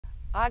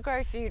I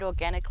grow food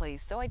organically,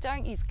 so I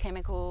don't use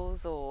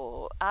chemicals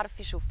or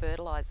artificial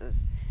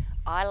fertilizers.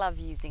 I love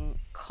using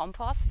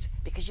compost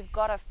because you've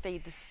got to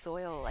feed the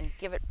soil and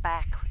give it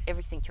back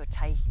everything you're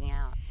taking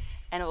out.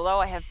 And although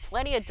I have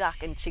plenty of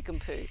duck and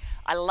chicken poo,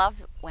 I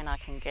love when I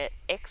can get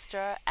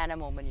extra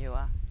animal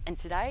manure. And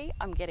today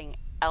I'm getting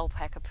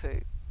alpaca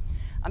poo.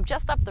 I'm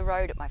just up the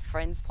road at my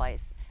friend's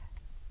place,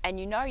 and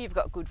you know you've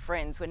got good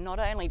friends when not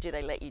only do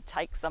they let you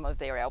take some of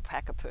their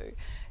alpaca poo,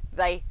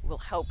 they will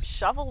help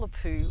shovel the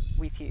poo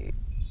with you.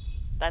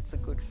 That's a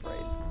good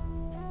friend.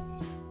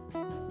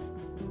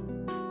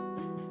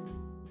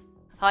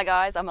 Hi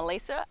guys, I'm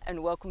Elisa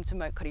and welcome to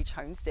Moat Cottage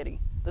Homesteading,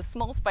 the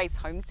small space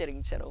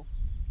homesteading channel.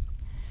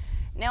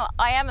 Now,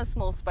 I am a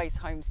small space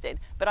homestead,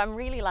 but I'm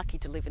really lucky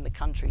to live in the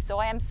country, so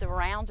I am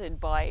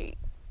surrounded by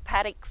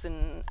paddocks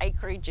and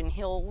acreage and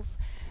hills,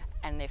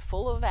 and they're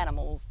full of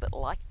animals that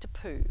like to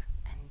poo,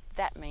 and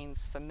that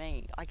means for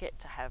me, I get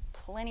to have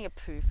plenty of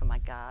poo for my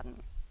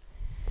garden.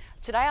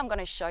 Today I'm going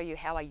to show you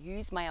how I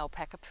use my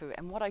alpaca poo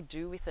and what I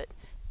do with it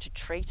to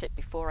treat it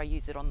before I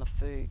use it on the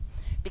food.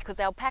 Because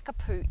alpaca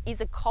poo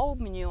is a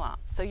cold manure,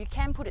 so you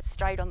can put it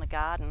straight on the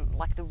garden,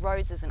 like the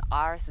roses and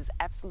irises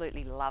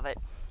absolutely love it.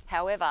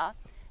 However,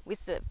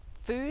 with the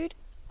food,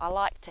 I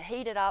like to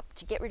heat it up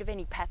to get rid of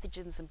any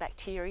pathogens and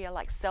bacteria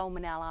like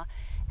salmonella,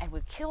 and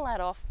we'll kill that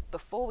off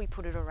before we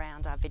put it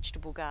around our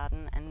vegetable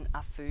garden and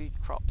our food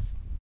crops.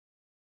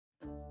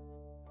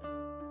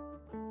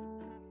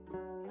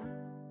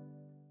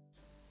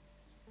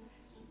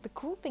 The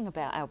cool thing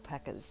about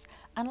alpacas,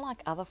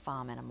 unlike other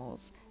farm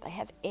animals, they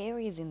have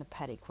areas in the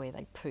paddock where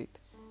they poop.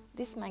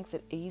 This makes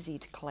it easy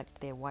to collect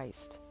their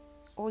waste.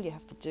 All you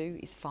have to do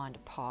is find a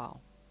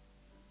pile.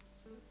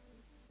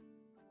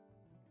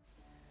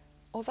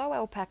 Although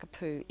alpaca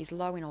poo is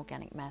low in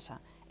organic matter,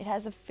 it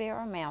has a fair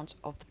amount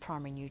of the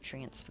primary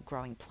nutrients for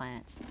growing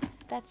plants.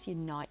 That's your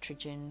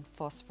nitrogen,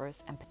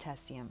 phosphorus and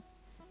potassium.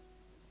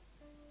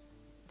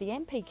 The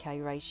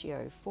NPK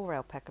ratio for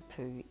alpaca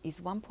poo is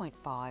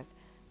 1.5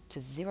 to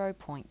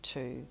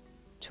 0.2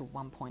 to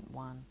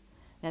 1.1.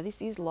 Now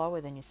this is lower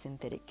than your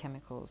synthetic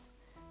chemicals,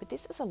 but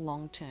this is a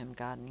long-term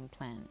gardening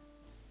plan.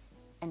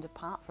 And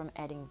apart from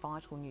adding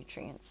vital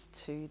nutrients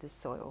to the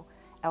soil,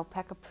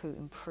 alpaca poo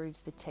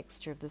improves the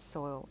texture of the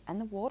soil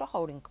and the water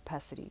holding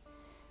capacity,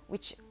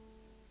 which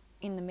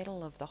in the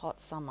middle of the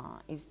hot summer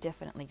is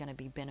definitely going to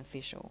be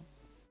beneficial.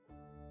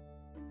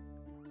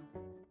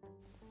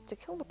 To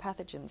kill the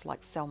pathogens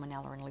like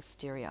salmonella and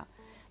listeria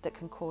that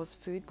can cause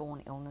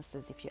foodborne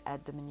illnesses if you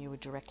add the manure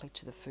directly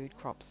to the food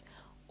crops,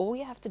 all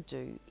you have to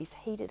do is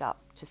heat it up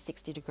to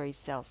 60 degrees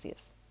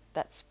Celsius,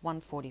 that's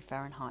 140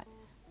 Fahrenheit,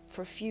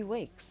 for a few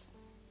weeks.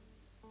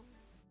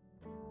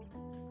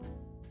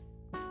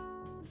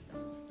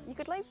 You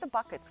could leave the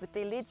buckets with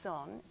their lids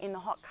on in the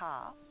hot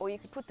car, or you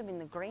could put them in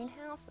the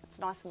greenhouse, it's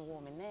nice and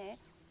warm in there,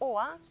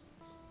 or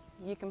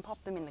you can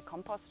pop them in the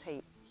compost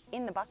heap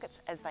in the buckets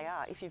as they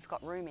are if you've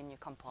got room in your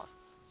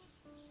composts.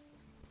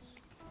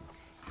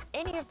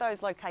 Any of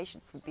those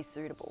locations would be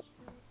suitable.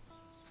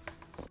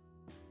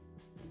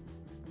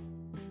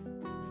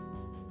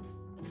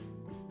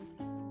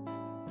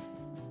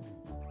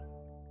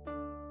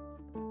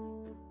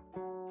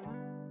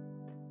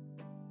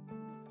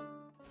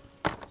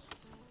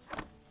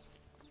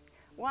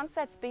 Once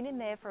that's been in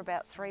there for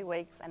about 3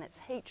 weeks and it's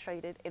heat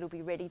treated, it'll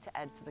be ready to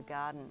add to the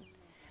garden.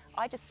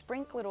 I just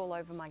sprinkle it all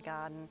over my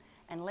garden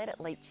and let it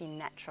leach in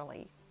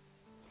naturally.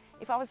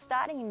 If I was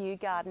starting a new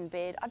garden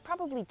bed, I'd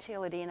probably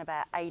till it in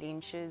about 8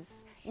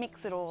 inches,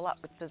 mix it all up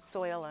with the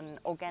soil and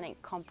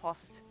organic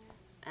compost,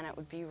 and it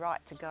would be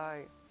right to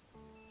go.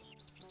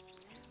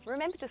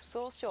 Remember to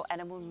source your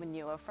animal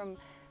manure from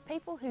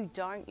people who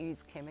don't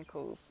use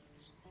chemicals.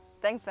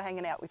 Thanks for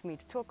hanging out with me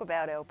to talk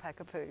about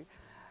alpaca poo,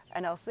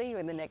 and I'll see you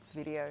in the next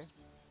video.